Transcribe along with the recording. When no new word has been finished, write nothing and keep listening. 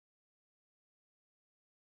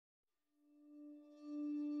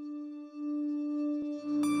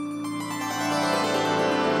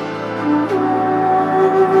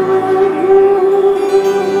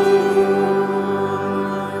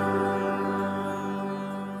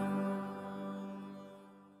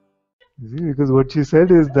You see, because what she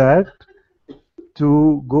said is that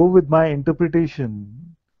to go with my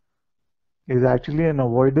interpretation is actually an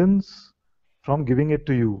avoidance from giving it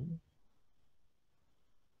to you.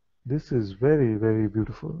 This is very, very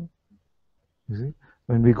beautiful. You see,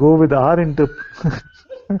 when we go with our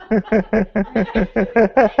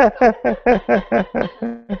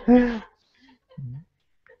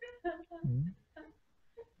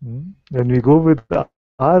when we go with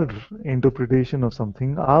our interpretation of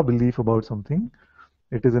something, our belief about something,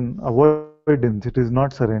 it is an avoidance, it is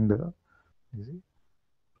not surrender. You see?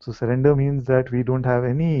 So surrender means that we don't have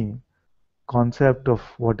any concept of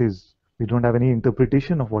what is. We don't have any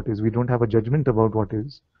interpretation of what is. We don't have a judgment about what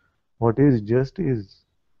is. What is just is.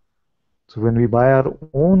 So when we buy our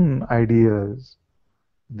own ideas,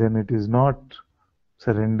 then it is not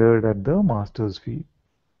surrendered at the master's feet.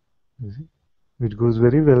 You see? Which goes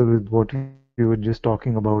very well with what you were just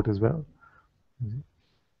talking about as well. You see?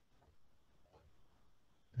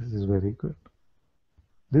 This is very good.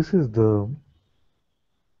 This is the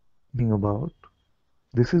thing about.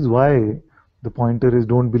 This is why the pointer is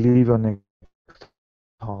don't believe your next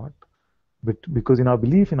thought. But because in our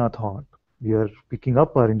belief in our thought, we are picking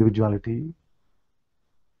up our individuality.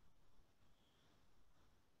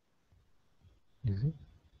 You see?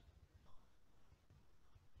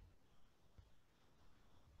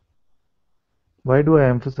 Why do I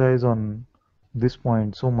emphasize on this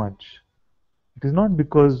point so much? It is not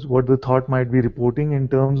because what the thought might be reporting in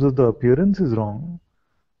terms of the appearance is wrong.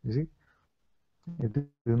 You see? It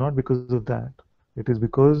is not because of that. It is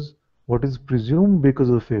because what is presumed because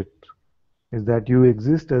of it is that you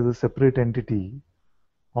exist as a separate entity.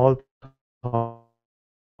 All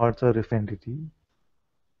thoughts are reflections of that entity.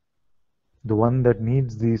 The one that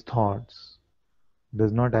needs these thoughts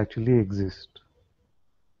does not actually exist.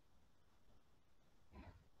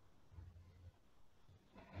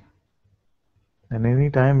 And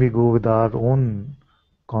anytime we go with our own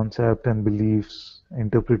concept and beliefs,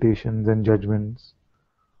 interpretations and judgments,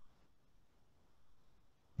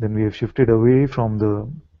 then we have shifted away from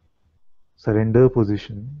the surrender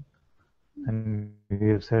position and we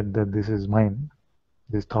have said that this is mine,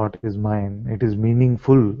 this thought is mine, it is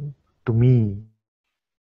meaningful to me,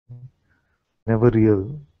 it is never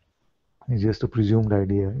real, it's just a presumed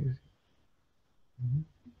idea.